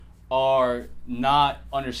are not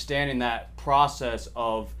understanding that process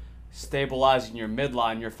of stabilizing your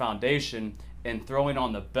midline, your foundation, and throwing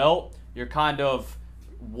on the belt, you're kind of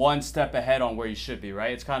one step ahead on where you should be,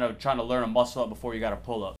 right? It's kind of trying to learn a muscle up before you got to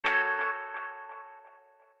pull up.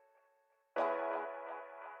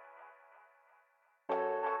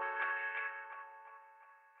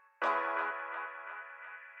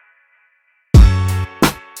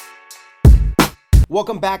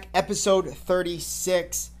 Welcome back, episode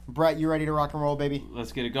 36. Brett, you ready to rock and roll, baby?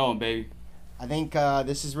 Let's get it going, baby. I think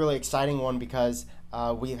this is a really exciting one because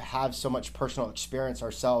we have so much personal experience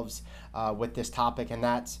ourselves with this topic, and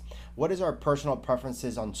that's what is our personal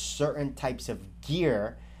preferences on certain types of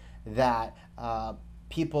gear that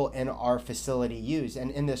people in our facility use and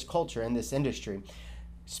in this culture, in this industry.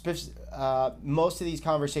 Most of these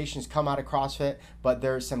conversations come out of CrossFit, but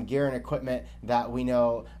there's some gear and equipment that we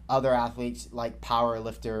know other athletes like power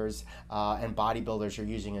lifters and bodybuilders are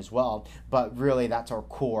using as well. But really, that's our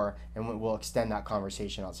core, and we'll extend that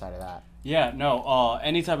conversation outside of that. Yeah, no,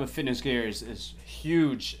 any type of fitness gear is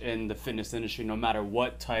huge in the fitness industry, no matter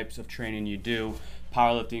what types of training you do,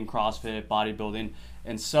 powerlifting, CrossFit, bodybuilding.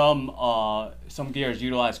 And some gear is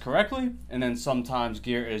utilized correctly, and then sometimes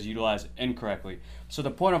gear is utilized incorrectly. So the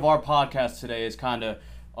point of our podcast today is kind of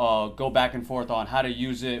go back and forth on how to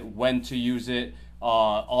use it, when to use it,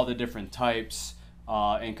 all the different types,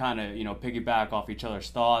 and kind of, piggyback off each other's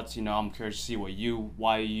thoughts. I'm curious to see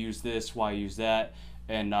why you use this, why you use that.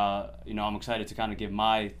 And, I'm excited to kind of give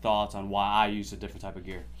my thoughts on why I use a different type of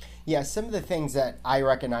gear. Yeah, some of the things that I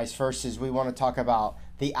recognize first is we want to talk about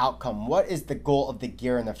the outcome. What is the goal of the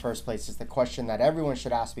gear in the first place is the question that everyone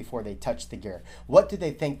should ask before they touch the gear. What do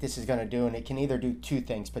they think this is going to do? And it can either do two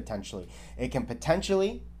things potentially. It can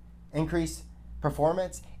potentially increase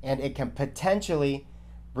performance, and it can potentially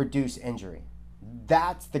reduce injury.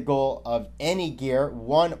 That's the goal of any gear,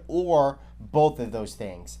 one or both of those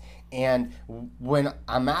things. And when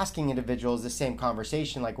I'm asking individuals the same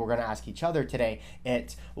conversation like we're going to ask each other today,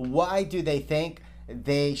 it's why do they think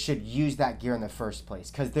they should use that gear in the first place?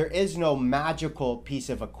 Because there is no magical piece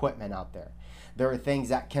of equipment out there. There are things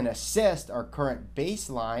that can assist our current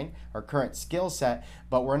baseline, our current skill set,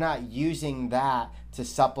 but we're not using that to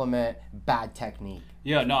supplement bad technique.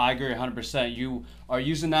 Yeah, no, I agree 100%. You are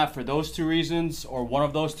using that for those two reasons or one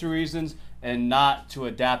of those two reasons and not to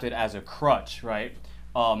adapt it as a crutch, right?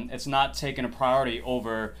 It's not taking a priority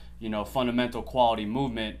over, fundamental quality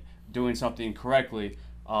movement, doing something correctly.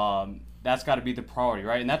 That's got to be the priority,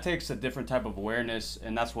 right? And that takes a different type of awareness,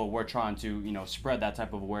 and that's what we're trying to, spread that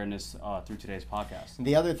type of awareness through today's podcast.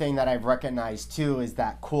 The other thing that I've recognized too is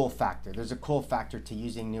that cool factor. There's a cool factor to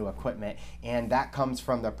using new equipment, and that comes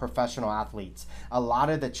from the professional athletes. A lot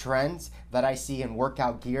of the trends that I see in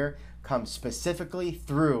workout gear come specifically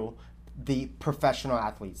through the professional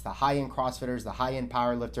athletes, the high-end CrossFitters, the high-end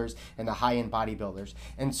powerlifters, and the high-end bodybuilders.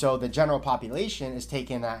 And so the general population is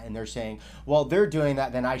taking that and they're saying, well, they're doing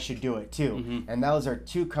that, then I should do it too. Mm-hmm. And those are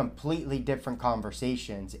two completely different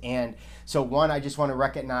conversations. And so one, I just want to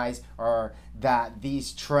recognize that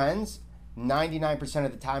these trends 99%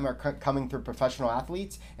 of the time are coming through professional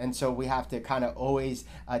athletes. And so we have to kind of always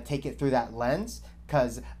take it through that lens,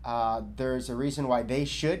 because there's a reason why they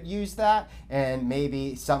should use that, and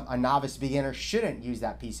maybe a novice beginner shouldn't use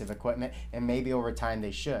that piece of equipment, and maybe over time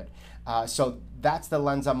they should. So that's the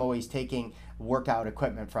lens I'm always taking workout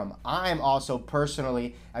equipment from. I'm also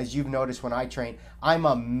personally, as you've noticed when I train, I'm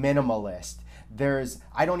a minimalist.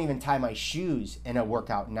 I don't even tie my shoes in a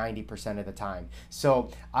workout 90% of the time.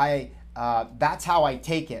 So that's how I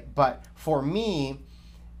take it. But for me,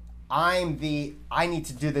 I need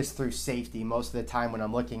to do this through safety most of the time when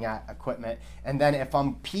I'm looking at equipment. And then if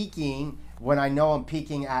I'm peaking, when I know I'm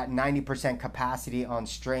peaking at 90% capacity on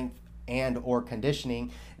strength and or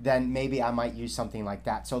conditioning, then maybe I might use something like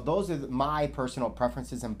that. So those are my personal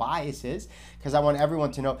preferences and biases, because I want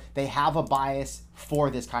everyone to know they have a bias for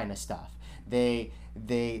this kind of stuff. They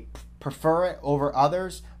prefer it over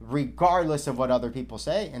others regardless of what other people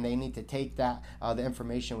say, and they need to take that the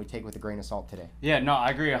information we take with a grain of salt today. Yeah, no, I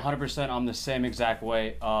agree 100%. I'm the same exact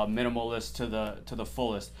way, minimalist to the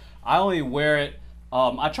fullest. I only wear it,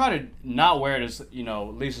 I try to not wear it as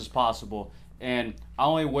least as possible, and I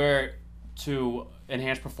only wear it to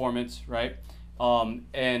enhance performance, right?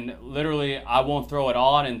 And literally I won't throw it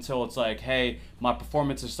on until it's like, hey, my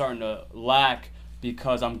performance is starting to lack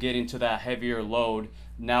because I'm getting to that heavier load.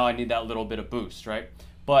 Now I need that little bit of boost, right?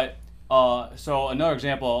 But so another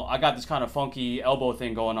example, I got this kind of funky elbow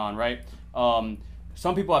thing going on, right?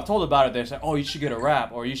 Some people I've told about it, they say, oh, you should get a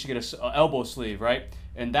wrap or you should get a elbow sleeve, right?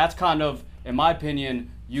 And that's kind of, in my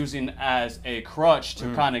opinion, using as a crutch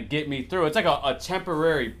to kind of get me through. It's like a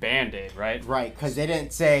temporary Band-Aid, right? Right, because they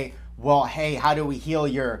didn't say, well, hey, how do we heal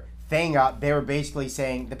your thing up? They were basically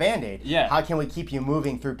saying the Band-Aid. Yeah. How can we keep you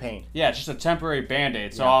moving through pain? Yeah, it's just a temporary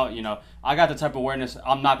Band-Aid. So, I got the type of awareness.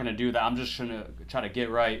 I'm not going to do that. I'm just going to try to get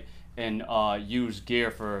right and use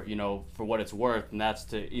gear for, for what it's worth. And that's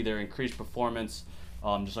to either increase performance,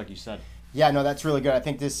 just like you said. Yeah, no, that's really good. I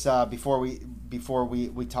think this, before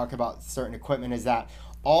we talk about certain equipment, is that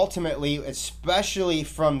ultimately, especially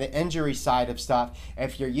from the injury side of stuff,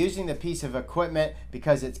 if you're using the piece of equipment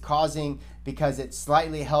because it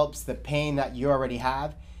slightly helps the pain that you already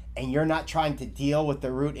have, and you're not trying to deal with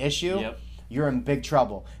the root issue, you're in big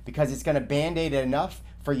trouble, because it's going to Band-Aid enough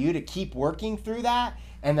for you to keep working through that,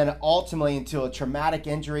 and then ultimately until a traumatic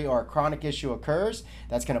injury or a chronic issue occurs,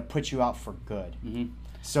 that's going to put you out for good.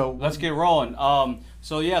 So let's get rolling.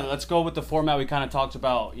 Let's go with the format we kind of talked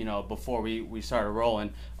about, before we started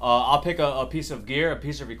rolling. I'll pick a piece of gear, a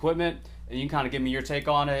piece of equipment, and you can kind of give me your take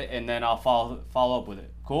on it, and then I'll follow up with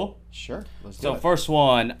it. Cool? Sure. Let's do So it. first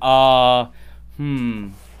one,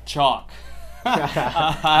 chalk. Bro,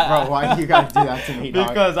 why do you got to do that to me, dog?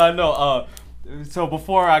 Because I know. So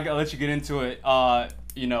before I let you get into it,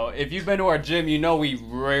 if you've been to our gym, we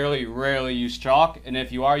rarely use chalk, and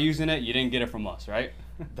if you are using it, you didn't get it from us, right?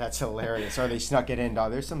 That's hilarious. Or they snuck it in,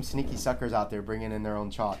 dog. There's some sneaky suckers out there bringing in their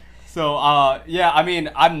own chalk. So,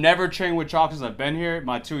 I've never trained with chalk since I've been here,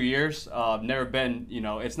 my 2 years. I've never been,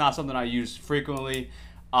 it's not something I use frequently.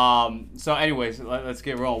 So anyways, let's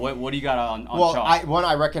get rolling. What do you got on chalk?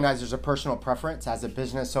 I recognize there's a personal preference. As a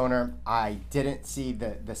business owner, I didn't see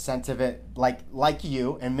the sense of it. Like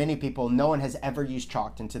you and many people, no one has ever used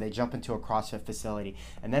chalk until they jump into a CrossFit facility.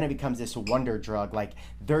 And then it becomes this wonder drug, like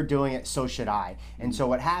they're doing it, so should I. And so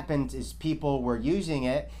what happens is people were using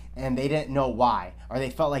it and they didn't know why, or they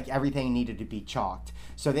felt like everything needed to be chalked.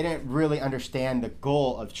 So they didn't really understand the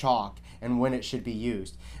goal of chalk and when it should be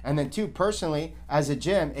used. And then two, personally, as a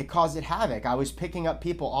gym, it caused havoc. I was picking up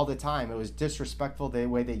people all the time. It was disrespectful the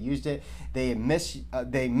way they used it. They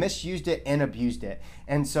misused it and abused it.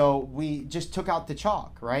 And so we just took out the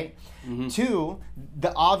chalk, right? Two,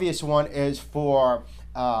 the obvious one is for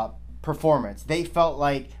performance. They felt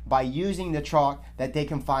like by using the chalk that they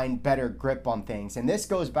can find better grip on things. And this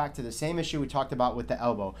goes back to the same issue we talked about with the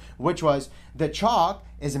elbow, which was the chalk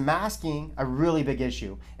is masking a really big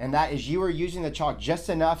issue. And that is you are using the chalk just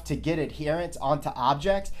enough to get adherence onto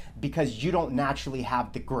objects because you don't naturally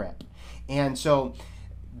have the grip. And so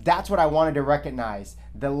that's what I wanted to recognize.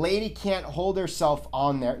 The lady can't hold herself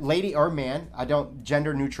on there, lady or man, I don't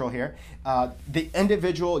gender neutral here. The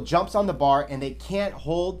individual jumps on the bar and they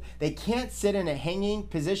can't sit in a hanging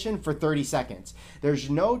position for 30 seconds. There's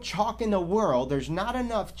no chalk in the world. There's not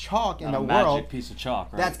enough chalk in the world. Magic piece of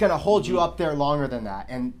chalk, right? That's gonna hold you up there longer than that.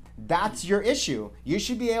 And that's your issue. You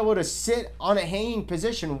should be able to sit on a hanging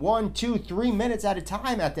position 1, 2, 3 minutes at a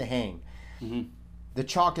time at the hang. The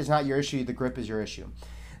chalk is not your issue, the grip is your issue.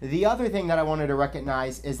 The other thing that I wanted to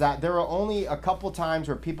recognize is that there are only a couple times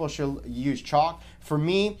where people should use chalk. For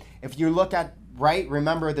me, if you look at,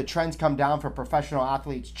 remember the trends come down for professional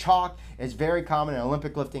athletes. Chalk is very common in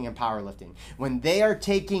Olympic lifting and powerlifting. When they are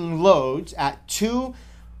taking loads at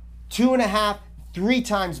 2.5, 3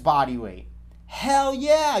 times body weight, hell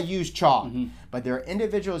yeah, use chalk. But there are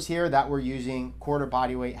individuals here that were using quarter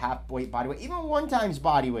body weight, half weight body weight, even 1 times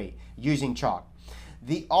body weight using chalk.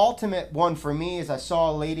 The ultimate one for me is I saw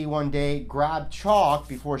a lady one day grab chalk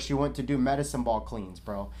before she went to do medicine ball cleans,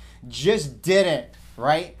 bro. Just did it,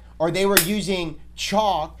 right? Or they were using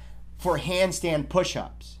chalk for handstand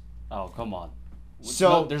push-ups. Oh, come on.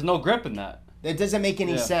 So there's no grip in that. It doesn't make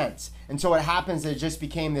any sense. And so what happens is it just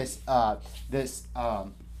became this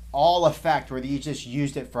all effect where you just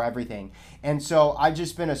used it for everything. And so I've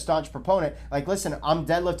just been a staunch proponent. Like, listen, I'm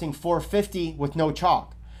deadlifting 450 with no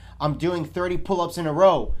chalk. I'm doing 30 pull-ups in a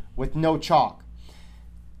row with no chalk.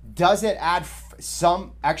 Does it add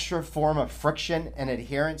some extra form of friction and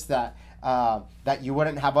adherence that you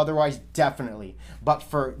wouldn't have otherwise? Definitely. But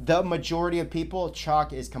for the majority of people,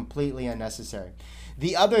 chalk is completely unnecessary.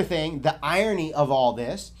 The other thing, the irony of all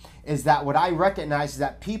this, is that what I recognize is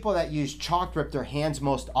that people that use chalk rip their hands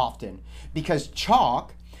most often because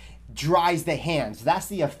chalk dries the hands. That's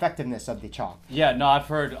the effectiveness of the chalk. Yeah, no, I've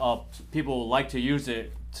heard people like to use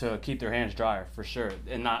it to keep their hands drier, for sure,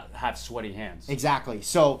 and not have sweaty hands. Exactly.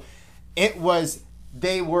 So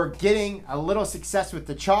they were getting a little success with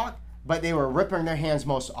the chalk, but they were ripping their hands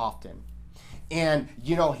most often. And,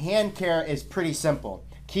 hand care is pretty simple.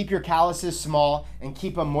 Keep your calluses small and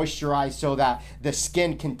keep them moisturized so that the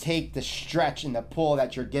skin can take the stretch and the pull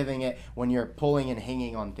that you're giving it when you're pulling and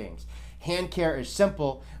hanging on things. Hand care is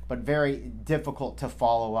simple, but very difficult to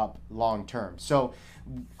follow up long term. So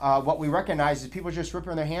what we recognize is people just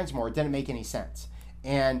ripping their hands more. It didn't make any sense.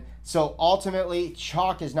 And so ultimately,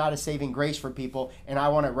 chalk is not a saving grace for people, and I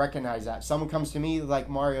want to recognize that. Someone comes to me like,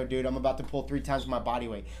 Mario, dude, I'm about to pull 3 times my body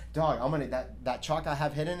weight. Dog, I'm gonna that chalk I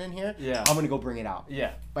have hidden in here. Yeah. I'm gonna go bring it out.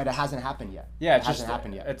 Yeah. But it hasn't happened yet. Yeah, it hasn't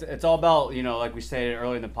happened yet. It's all about, like we stated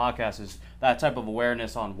earlier in the podcast, is that type of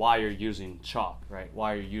awareness on why you're using chalk, right?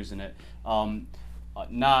 Why you're using it.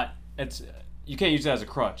 You can't use it as a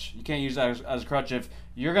crutch. You can't use that as a crutch. If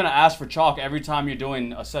you're going to ask for chalk every time you're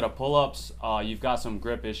doing a set of pull-ups, you've got some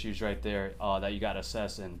grip issues right there that you got to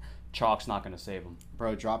assess, and chalk's not going to save them.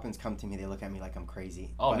 Bro, drop-ins come to me. They look at me like I'm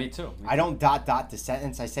crazy. Oh, but me too. I don't dot the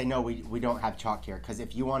sentence. I say, no, we don't have chalk here. Because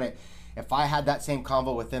if I had that same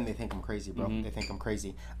convo with them, they think I'm crazy, bro. They think I'm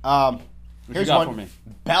crazy. What Here's you got one. for me?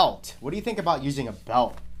 Belt. What do you think about using a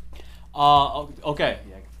belt? Okay.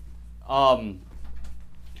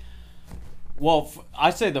 Well,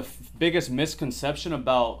 I say the biggest misconception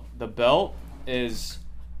about the belt is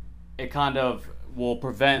it kind of will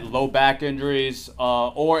prevent low back injuries,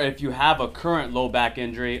 or if you have a current low back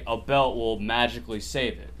injury, a belt will magically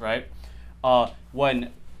save it, right?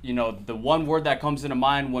 When, the one word that comes into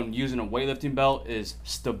mind when using a weightlifting belt is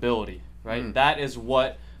stability, right? That is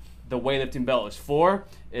what the weightlifting belt is for,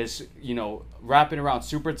 is, wrapping around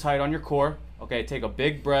super tight on your core. Okay, take a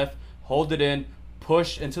big breath, hold it in,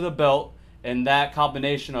 push into the belt, and that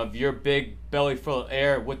combination of your big belly full of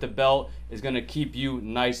air with the belt is going to keep you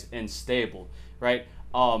nice and stable, right?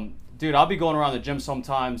 Dude, I'll be going around the gym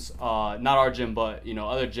sometimes, not our gym, but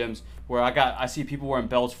other gyms, where I see people wearing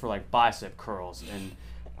belts for like bicep curls and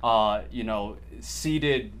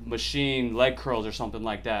seated machine leg curls or something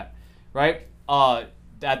like that, right?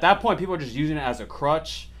 At that point, people are just using it as a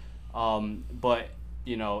crutch, but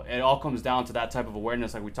it all comes down to that type of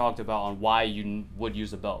awareness like we talked about on why you would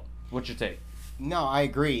use a belt. What's your take? No, I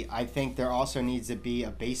agree. I think there also needs to be a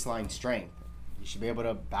baseline strength. You should be able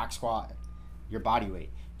to back squat your body weight.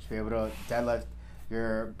 You should be able to deadlift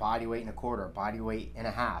your body weight and a quarter, body weight and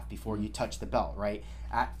a half before you touch the belt, right?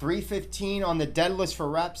 At 315 on the deadlift for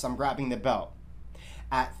reps, I'm grabbing the belt.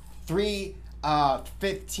 At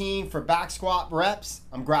 315 for back squat reps,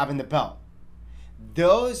 I'm grabbing the belt.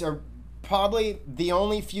 Those are probably the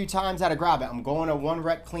only few times that I grab it. I'm going to 1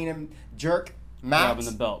 rep clean and jerk. Max, grabbing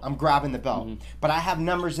the belt. I'm grabbing the belt. But I have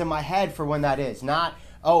numbers in my head for when that is. Not,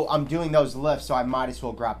 I'm doing those lifts, so I might as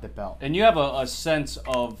well grab the belt. And you have a sense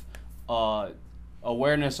of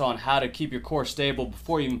awareness on how to keep your core stable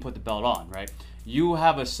before you even put the belt on, right? You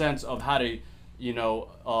have a sense of how to,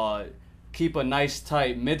 keep a nice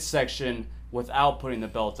tight midsection without putting the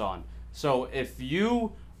belt on. So if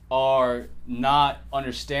you are not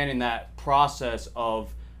understanding that process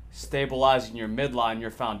of stabilizing your midline, your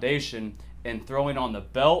foundation, and throwing on the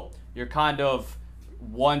belt, you're kind of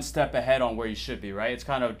one step ahead on where you should be, right? It's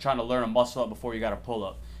kind of trying to learn a muscle up before you got to pull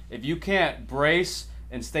up. If you can't brace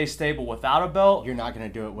and stay stable without a belt, you're not going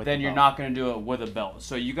to do it with then you're not going to do it with a belt.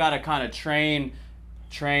 So you got to kind of train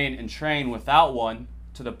without one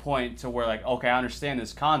to the point to where, like, okay, I understand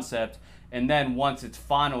this concept, and then once it's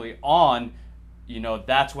finally on,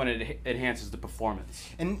 that's when it enhances the performance.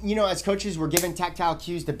 And, as coaches, we're giving tactile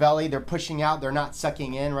cues to belly. They're pushing out. They're not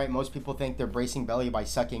sucking in, right? Most people think they're bracing belly by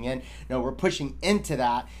sucking in. No, we're pushing into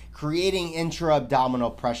that, creating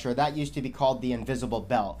intra-abdominal pressure. That used to be called the invisible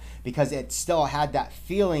belt because it still had that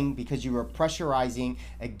feeling because you were pressurizing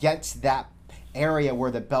against that area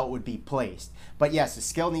where the belt would be placed. But, yes, the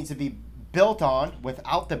skill needs to be built on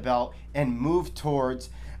without the belt and move towards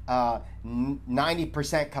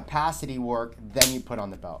 90% capacity work, then you put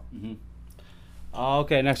on the belt.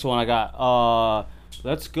 Okay, next one I got.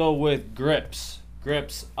 Let's go with grips.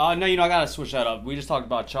 Grips. No, I gotta switch that up. We just talked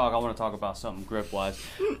about chalk. I want to talk about something grip wise.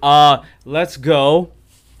 Let's go.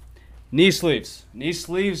 Knee sleeves. Knee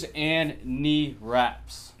sleeves and knee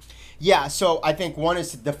wraps. Yeah, so I think one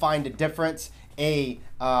is to define the difference. A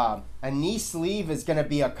knee sleeve is going to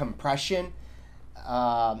be a compression.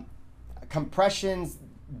 Compressions,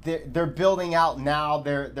 they're building out now.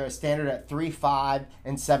 They're standard at 3, 5,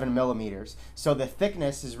 and 7 millimeters. So the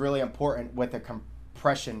thickness is really important with a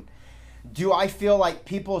compression. Do I feel like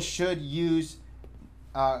people should use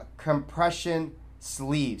compression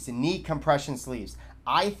sleeves, knee compression sleeves?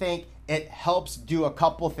 I think it helps do a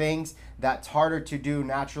couple things that's harder to do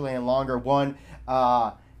naturally and longer. One,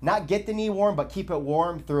 not get the knee warm, but keep it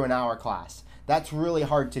warm through an hour class. That's really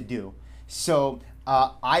hard to do. So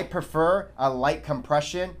I prefer a light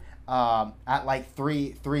compression at like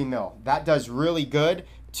 3 mil. That does really good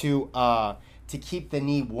to keep the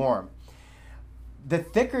knee warm. The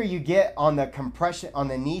thicker you get on the compression on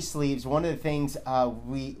the knee sleeves, one of the things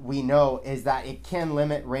we know is that it can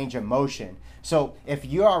limit range of motion. So if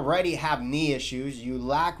you already have knee issues, you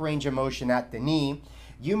lack range of motion at the knee,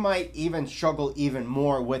 you might even struggle even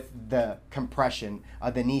more with the compression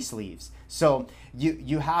of the knee sleeves. So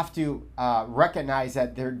you have to recognize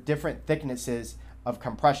that there are different thicknesses of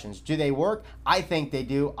compressions. Do they work? I think they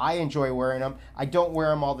do. I enjoy wearing them. I don't wear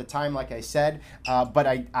them all the time, like I said, but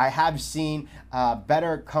I have seen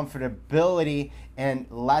better comfortability and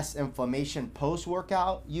less inflammation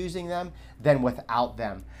post-workout using them than without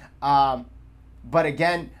them. But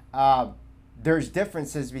again, there's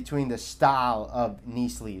differences between the style of knee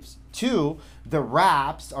sleeves. Two, the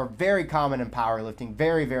wraps are very common in powerlifting,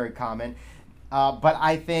 very, very common. But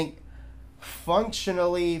I think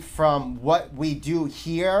functionally from what we do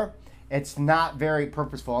here, it's not very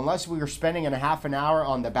purposeful. Unless we were spending a half an hour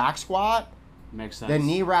on the back squat, Makes sense. the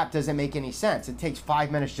knee wrap doesn't make any sense. It takes 5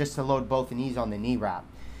 minutes just to load both knees on the knee wrap.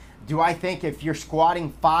 Do I think if you're squatting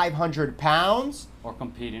 500 pounds Or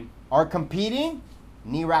competing. or competing,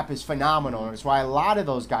 knee wrap is phenomenal. And that's why a lot of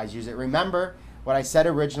those guys use it. Remember, what I said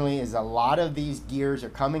originally is a lot of these gears are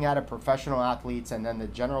coming out of professional athletes, and then the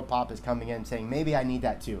general pop is coming in saying, maybe I need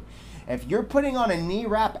that too. If you're putting on a knee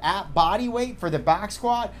wrap at body weight for the back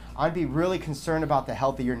squat, I'd be really concerned about the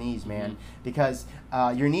health of your knees, man, because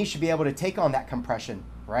your knees should be able to take on that compression,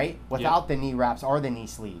 right? Without the knee wraps or the knee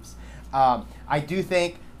sleeves. I do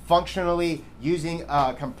think functionally using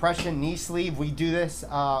compression knee sleeve, we do this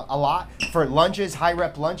a lot. For lunges, high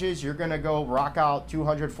rep lunges, you're gonna go rock out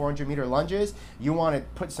 200, 400 meter lunges. You wanna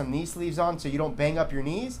put some knee sleeves on so you don't bang up your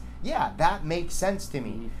knees. Yeah, that makes sense to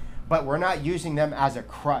me. But we're not using them as a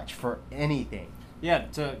crutch for anything. Yeah,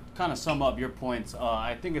 to kind of sum up your points,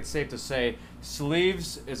 I think it's safe to say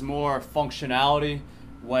sleeves is more functionality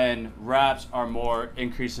when wraps are more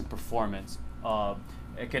increase in performance.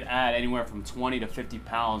 It could add anywhere from 20 to 50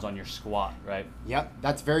 pounds on your squat, right? Yep,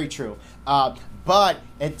 that's very true. But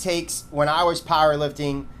it takes, when I was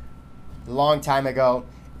powerlifting a long time ago,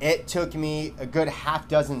 it took me a good half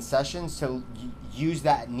dozen sessions to use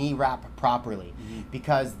that knee wrap properly,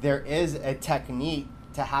 because there is a technique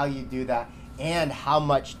to how you do that and how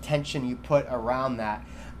much tension you put around that.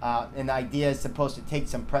 And the idea is supposed to take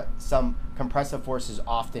some compressive forces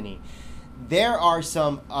off the knee. There are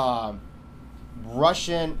some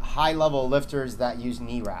Russian high-level lifters that use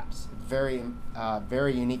knee wraps. Very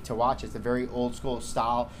unique to watch. It's a very old school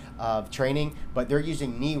style of training, but they're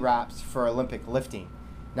using knee wraps for Olympic lifting.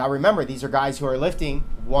 Now remember, these are guys who are lifting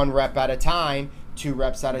 1 rep at a time, 2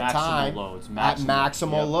 reps at a time, at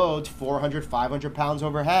maximal loads, 400, 500 pounds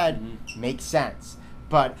overhead. Makes sense.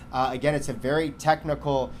 But again, it's a very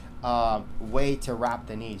technical way to wrap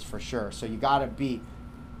the knees for sure. So you got to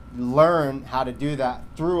learn how to do that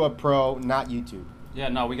through a pro, not YouTube. Yeah,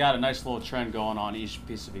 no, we got a nice little trend going on each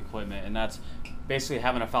piece of equipment, and that's basically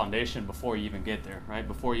having a foundation before you even get there, right?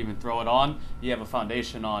 Before you even throw it on, you have a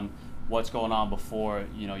foundation on what's going on before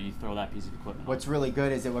you throw that piece of equipment on. What's really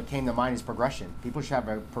good is that what came to mind is progression. People should have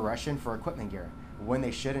a progression for equipment gear, when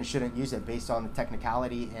they should and shouldn't use it based on the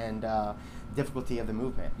technicality and difficulty of the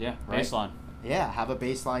movement. Yeah, right? baseline. Yeah, have a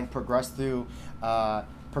baseline, progress through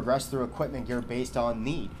equipment gear based on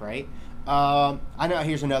need, right? I know,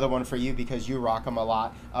 here's another one for you because you rock them a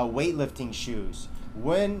lot. Weightlifting shoes.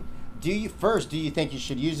 When do you think you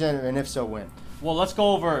should use them, and if so, when? Well, let's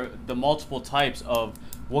go over the multiple types of,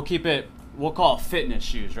 we'll call it fitness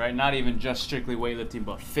shoes, right? Not even just strictly weightlifting,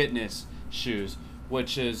 but fitness shoes,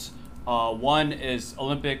 which is, one is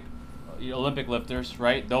Olympic lifters,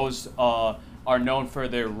 right? Those are known for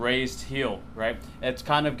their raised heel, right? It's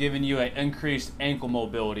kind of giving you an increased ankle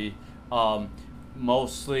mobility,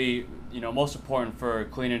 mostly, most important for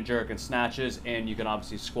clean and jerk and snatches, and you can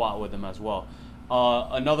obviously squat with them as well.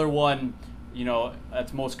 Another one,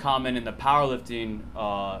 that's most common in the powerlifting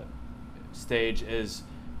stage is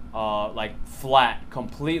like flat,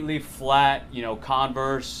 completely flat.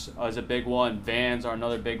 Converse is a big one. Vans are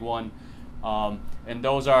another big one, and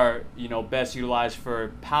those are best utilized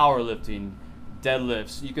for powerlifting,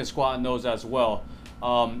 deadlifts. You can squat in those as well.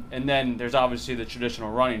 And then there's obviously the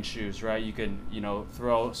traditional running shoes, right? You can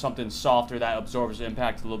throw something softer that absorbs the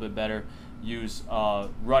impact a little bit better. Use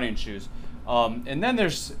running shoes. And then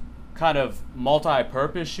there's kind of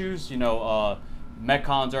multi-purpose shoes.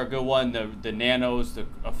 Metcons are a good one. The Nanos, the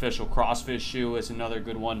official CrossFit shoe, is another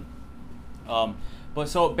good one. But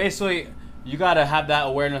so basically, you got to have that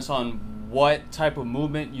awareness on what type of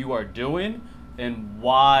movement you are doing and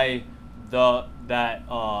why that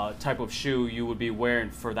type of shoe you would be wearing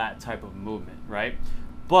for that type of movement, right?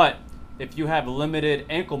 But if you have limited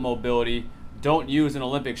ankle mobility, don't use an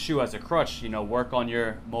Olympic shoe as a crutch. Work on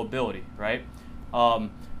your mobility, right?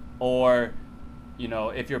 Or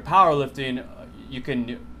if you're powerlifting, you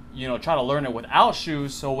can try to learn it without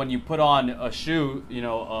shoes. So when you put on a shoe,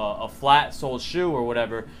 a flat soled shoe or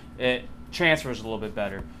whatever, it transfers a little bit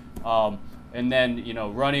better. And then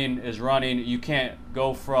running is running. You can't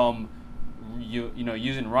go from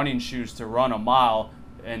using running shoes to run a mile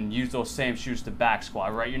and use those same shoes to back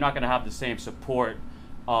squat, right? You're not going to have the same support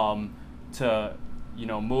to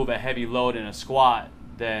move a heavy load in a squat.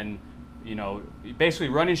 Then basically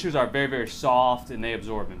running shoes are very, very soft and they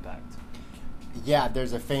absorb impact. Yeah,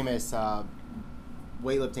 there's a famous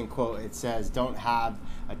weightlifting quote. It says, "Don't have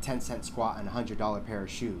a 10-cent squat and $100 pair of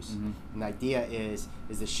shoes." Mm-hmm. And the idea is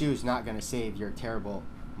the shoe's not going to save your terrible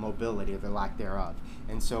mobility or the lack thereof.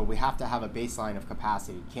 And so we have to have a baseline of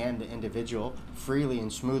capacity. Can the individual freely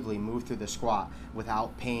and smoothly move through the squat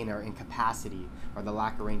without pain or incapacity or the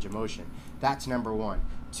lack of range of motion? That's number one.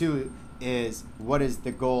 Two is, what is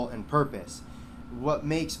the goal and purpose? What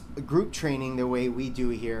makes group training the way we do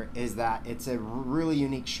here is that it's a really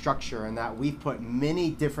unique structure in that we've put many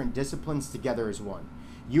different disciplines together as one.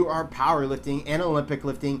 You are powerlifting and Olympic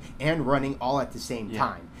lifting and running all at the same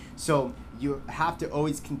time. So you have to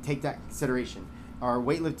always take that consideration. Are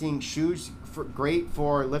weightlifting shoes great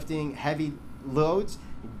for lifting heavy loads?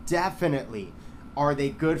 Definitely. Are they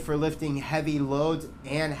good for lifting heavy loads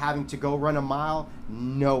and having to go run a mile?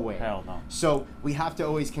 No way. Hell no. So we have to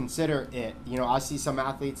always consider it. I see some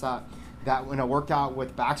athletes that when I work out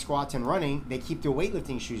with back squats and running, they keep their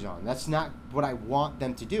weightlifting shoes on. That's not what I want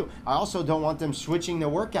them to do. I also don't want them switching the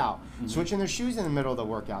workout, switching their shoes in the middle of the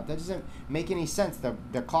workout. That doesn't make any sense.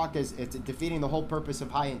 The clock it's defeating the whole purpose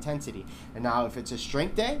of high intensity. And now if it's a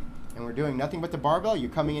strength day and we're doing nothing but the barbell,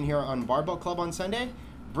 you're coming in here on Barbell Club on Sunday,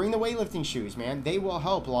 bring the weightlifting shoes, man. They will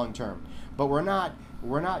help long term. But we're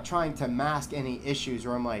not trying to mask any issues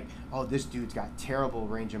where I'm like, oh, this dude's got terrible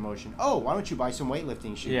range of motion. Oh, why don't you buy some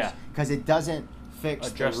weightlifting shoes? Yeah. Because it doesn't fix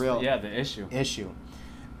the real issue.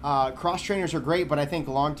 Cross trainers are great, but I think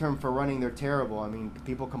long term for running, they're terrible. I mean,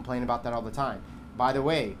 people complain about that all the time. By the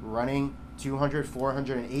way, running 200,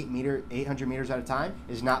 400, and 800 meters at a time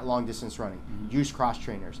is not long distance running. Mm-hmm. Use cross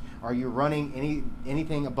trainers. Are you running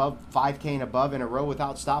anything above 5K and above in a row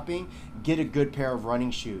without stopping? Get a good pair of running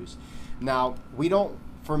shoes. Now,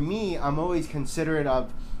 for me, I'm always considerate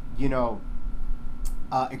of,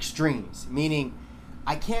 extremes, meaning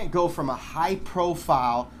I can't go from a high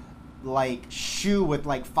profile like shoe with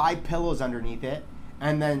like 5 pillows underneath it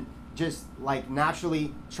and then just like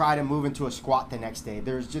naturally try to move into a squat the next day.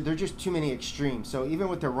 There's just too many extremes. So even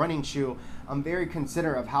with the running shoe, I'm very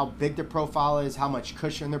considerate of how big the profile is, how much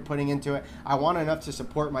cushion they're putting into it. I want enough to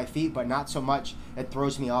support my feet, but not so much it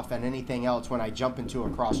throws me off at anything else when I jump into a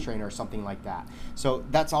cross trainer or something like that. So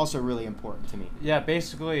that's also really important to me. Yeah,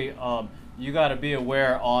 basically, you got to be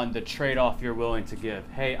aware on the trade-off you're willing to give.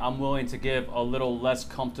 Hey, I'm willing to give a little less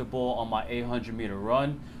comfortable on my 800-meter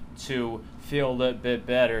run to feel a little bit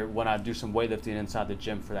better when I do some weightlifting inside the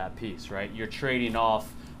gym for that piece, right? You're trading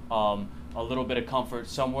off a little bit of comfort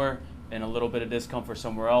somewhere and a little bit of discomfort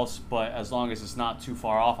somewhere else, but as long as it's not too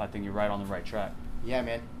far off, I think you're right on the right track. Yeah,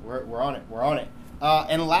 man, we're on it.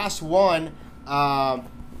 And last one,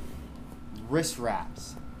 wrist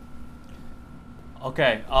wraps.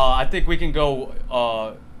 Okay, I think we can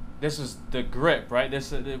go. This is the grip, right?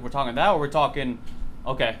 We're talking that, or we're talking.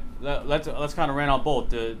 Okay, let's kind of run on both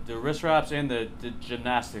the wrist wraps and the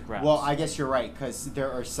gymnastic wraps. Well, I guess you're right, because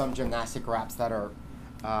there are some gymnastic wraps that are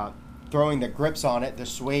throwing the grips on it, the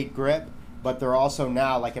suede grip, but they're also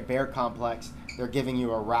now like a Bear Complex. They're giving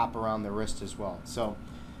you a wrap around the wrist as well. So,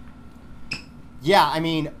 yeah, I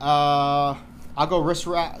mean, I'll go wrist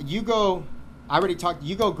wrap. You go. I already talked.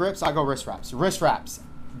 You go grips. I go wrist wraps. Wrist wraps.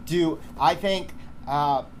 I think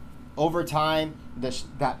over time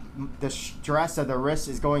the stress of the wrist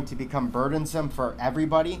is going to become burdensome for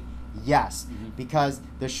everybody? Yes, because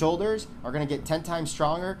the shoulders are going to get 10 times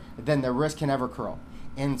stronger than the wrist can ever curl.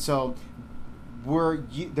 And so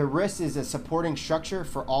the wrist is a supporting structure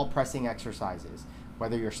for all pressing exercises.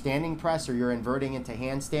 Whether you're standing press or you're inverting into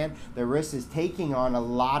handstand, the wrist is taking on a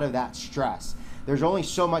lot of that stress. There's only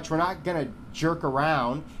so much. We're not going to jerk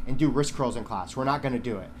around and do wrist curls in class. We're not going to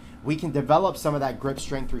do it. We can develop some of that grip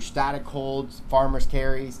strength through static holds, farmer's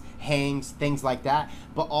carries, hangs, things like that.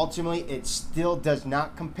 But ultimately, it still does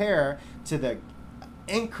not compare to the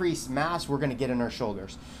increased mass we're going to get in our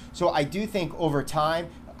shoulders. So I do think over time,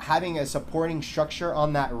 having a supporting structure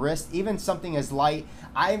on that wrist, even something as light,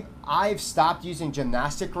 I've stopped using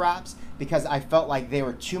gymnastic wraps because I felt like they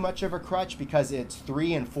were too much of a crutch because it's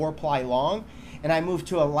 3 and 4 ply long, and I moved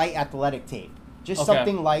to a light athletic tape. Just Okay.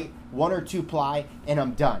 something light, 1 or 2 ply, and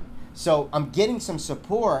I'm done. So I'm getting some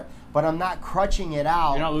support, but I'm not crutching it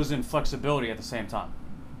out You're not losing flexibility at the same time.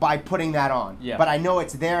 by putting that on. Yeah. But I know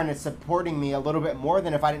it's there and it's supporting me a little bit more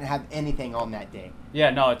than if I didn't have anything on that day. Yeah,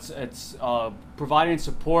 no, it's providing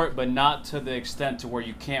support, but not to the extent to where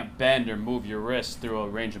you can't bend or move your wrist through a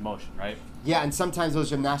range of motion, right? Yeah, and sometimes those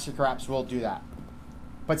gymnastic wraps will do that.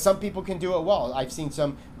 But some people can do it well. I've seen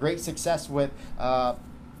some great success with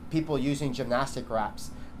people using gymnastic wraps.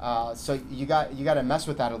 So you got to mess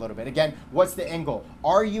with that a little bit. Again, what's the end goal?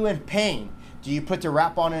 Are you in pain? Do you put the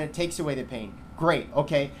wrap on and it takes away the pain? Great.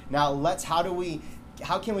 Okay. Now how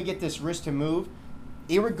can we get this wrist to move,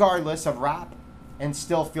 irregardless of wrap, and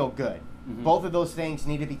still feel good? Both of those things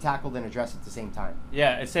need to be tackled and addressed at the same time.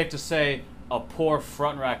 Yeah, it's safe to say a poor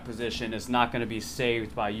front rack position is not going to be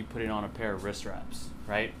saved by you putting on a pair of wrist wraps,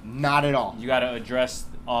 right? Not at all. You got to address,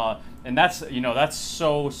 and that's so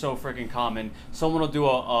freaking common. Someone will do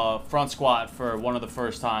a front squat for one of the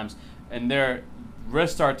first times, and their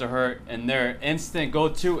wrists start to hurt, and their instant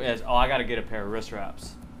go-to is, I got to get a pair of wrist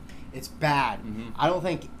wraps. It's bad. I don't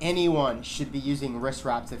think anyone should be using wrist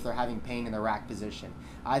wraps if they're having pain in the rack position.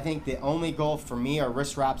 I think the only goal for me are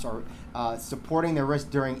wrist wraps or supporting the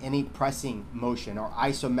wrist during any pressing motion or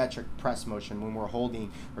isometric press motion when we're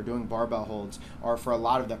holding or doing barbell holds, or for a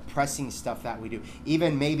lot of the pressing stuff that we do.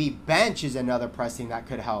 Even maybe bench is another pressing that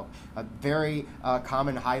could help. A very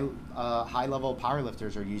common high-level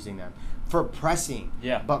powerlifters are using them for pressing.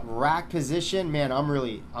 Yeah. But rack position, man, I'm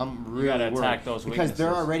really You got to worried attack those because they're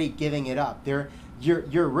weaknesses. already giving it up.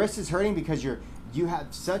 Your wrist is hurting because you have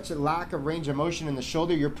such a lack of range of motion in the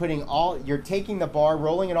shoulder. You're taking the bar,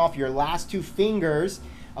 rolling it off your last 2 fingers.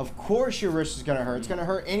 Of course your wrist is going to hurt. It's going to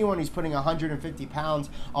hurt anyone who's putting 150 pounds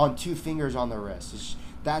on 2 fingers on the wrist.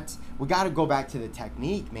 We got to go back to the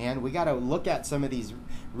technique, man. We got to look at some of these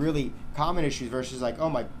really common issues versus like,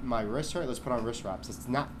 my wrist hurt, let's put on wrist wraps. It's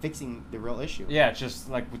not fixing the real issue. Yeah, it's just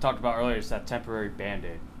like we talked about earlier, it's that temporary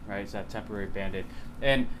Band-Aid, right? It's that temporary Band-Aid.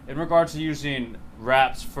 And in regards to using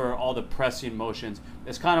wraps for all the pressing motions,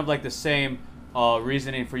 it's kind of like the same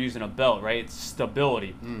reasoning for using a belt, right? It's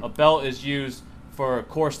stability. A belt is used for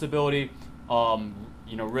core stability.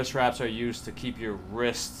 Wrist wraps are used to keep your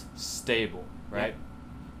wrist stable, right? Yeah.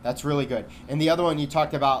 That's really good. And the other one you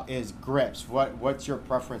talked about is grips. What's your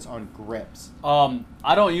preference on grips?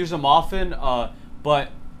 I don't use them often, but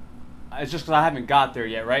it's just because I haven't got there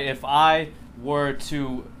yet, right? If I were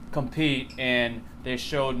to compete and they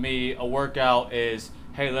showed me a workout is,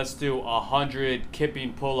 hey, let's do 100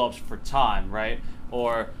 kipping pull-ups for time, right?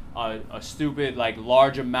 Or a stupid, like,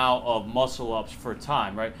 large amount of muscle-ups for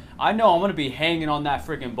time, right? I know I'm going to be hanging on that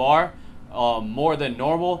freaking bar more than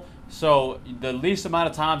normal. So the least amount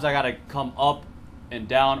of times I got to come up and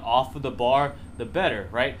down off of the bar, the better,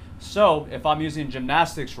 right? So if I'm using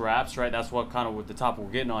gymnastics wraps, right, that's what kind of with the top we're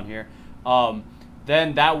getting on here,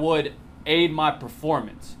 then that would aid my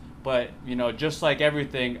performance. But, just like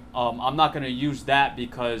everything, I'm not going to use that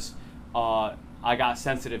because I got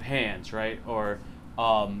sensitive hands, right? Or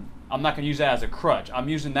I'm not going to use that as a crutch. I'm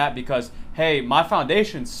using that because, hey, my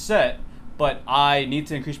foundation's set, but I need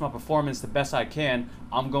to increase my performance the best I can.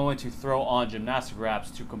 I'm going to throw on gymnastic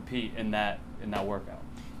wraps to compete in that workout.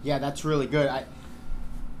 Yeah, that's really good.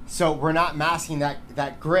 So we're not masking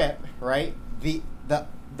that grip, right? The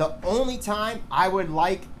only time I would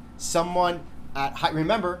like someone at high,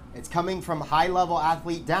 remember, it's coming from high level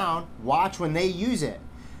athlete down. Watch when they use it.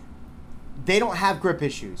 They don't have grip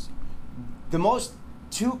issues. The most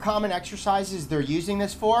 2 common exercises they're using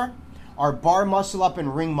this for are bar muscle up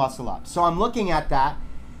and ring muscle up. So I'm looking at that,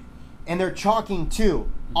 and they're chalking 2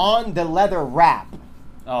 on the leather wrap.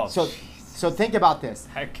 Oh, So think about this.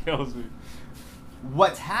 that kills me.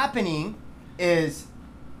 What's happening is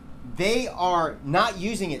they are not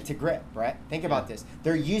using it to grip, right? Think about this.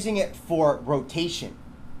 They're using it for rotation.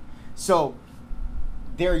 So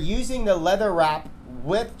they're using the leather wrap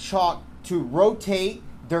with chalk to rotate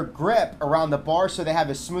their grip around the bar so they have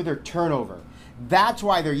a smoother turnover. That's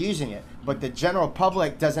why they're using it. But the general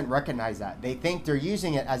public doesn't recognize that. They think they're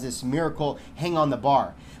using it as this miracle hang on the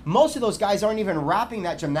bar. Most of those guys aren't even wrapping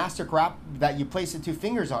that gymnastic wrap that you place the 2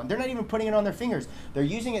 fingers on. They're not even putting it on their fingers. They're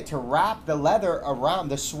using it to wrap the leather around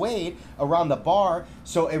the suede around the bar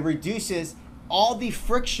so it reduces all the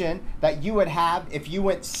friction that you would have if you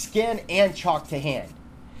went skin and chalk to hand.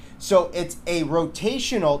 So it's a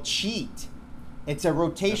rotational cheat. It's a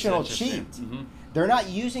rotational cheat. They're not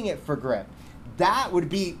using it for grip. that would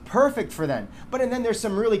be perfect for them. But and then there's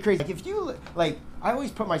some really crazy. Like if you like, I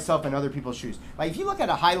always put myself in other people's shoes. Like if you look at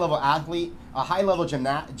a high-level athlete, a high-level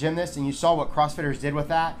gymnast, and you saw what CrossFitters did with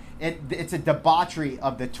that, it's a debauchery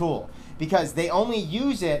of the tool because they only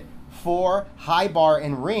use it for high bar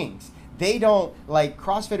and rings. They don't, like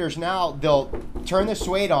CrossFitters now, they'll turn the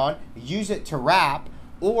suede on, use it to wrap,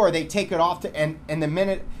 or they take it off to, and a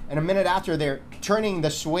minute after they're turning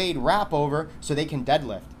the suede wrap over so they can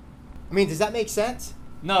deadlift. I mean, does that make sense?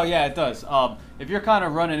 No, yeah, it does. If you're kind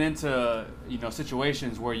of running into,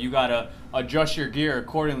 situations where you gotta adjust your gear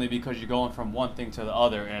accordingly because you're going from one thing to the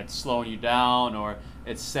other and it's slowing you down or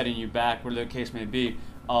it's setting you back, whatever the case may be,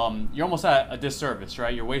 you're almost at a disservice,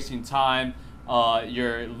 right? You're wasting time,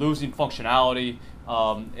 you're losing functionality,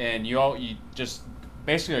 and you just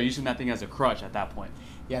basically are using that thing as a crutch at that point.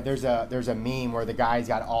 Yeah, there's a meme where the guy's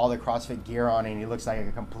got all the CrossFit gear on and he looks like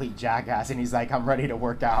a complete jackass and he's like, I'm ready to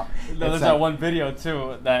work out. No, there's that one video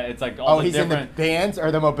too that it's like all the he's different... in the bands or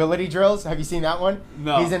the mobility drills. Have you seen that one?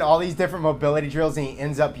 No. He's in all these different mobility drills and he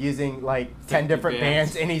ends up using like 10 different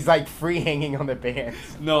bands and he's like free hanging on the bands.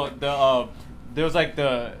 No, there was like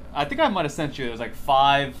I think I might have sent you, there was like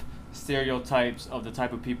 5 stereotypes of the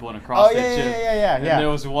type of people in a CrossFit gym. Yeah. And there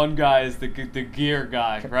was one guy is the gear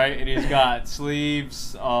guy, right? And he's got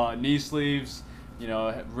sleeves, knee sleeves,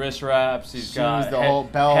 wrist wraps. He's got the whole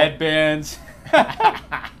belt, headbands.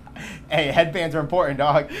 Hey, headbands are important,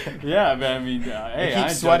 dog. Yeah, man. I mean, hey,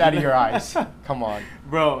 keep sweat out of your eyes. Come on,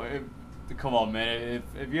 bro. Come on, man.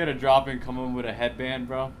 If you had a drop in, come in with a headband,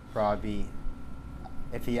 bro. Bro, I'd be.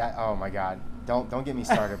 Oh my God, don't get me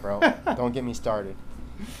started, bro. Don't get me started.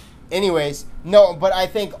 Anyways, no, but I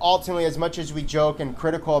think ultimately, as much as we joke and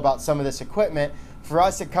critical about some of this equipment, for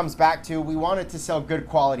us it comes back to we wanted to sell good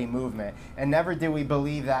quality movement, and never did we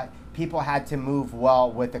believe that people had to move well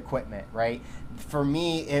with equipment, right? For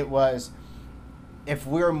me, it was, if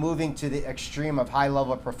we're moving to the extreme of high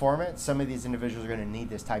level of performance, some of these individuals are going to need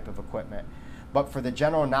this type of equipment. But for the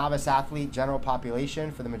general novice athlete, general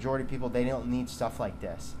population, for the majority of people, they don't need stuff like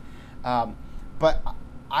this. But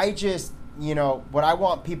I just... what I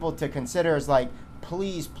want people to consider is like,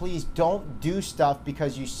 please don't do stuff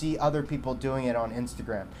because you see other people doing it on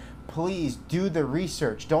Instagram. Please do the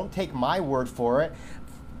research. Don't take my word for it.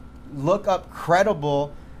 Look up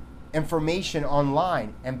credible information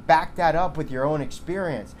online and back that up with your own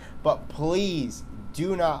experience. But please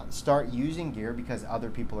do not start using gear because other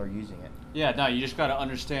people are using it. Yeah, no, you just got to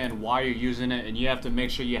understand why you're using it, and you have to make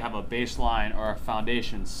sure you have a baseline or a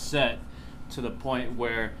foundation set to the point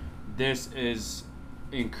where this is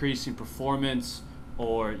increasing performance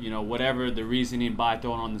or whatever the reasoning by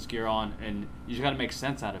throwing on this gear on, and you just got to make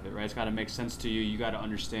sense out of it, right? It's got to make sense to you. You got to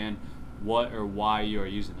understand what or why you are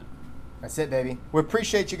using it. That's it, baby. We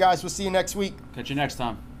appreciate you guys. We'll see you next week. Catch you next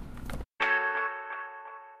time.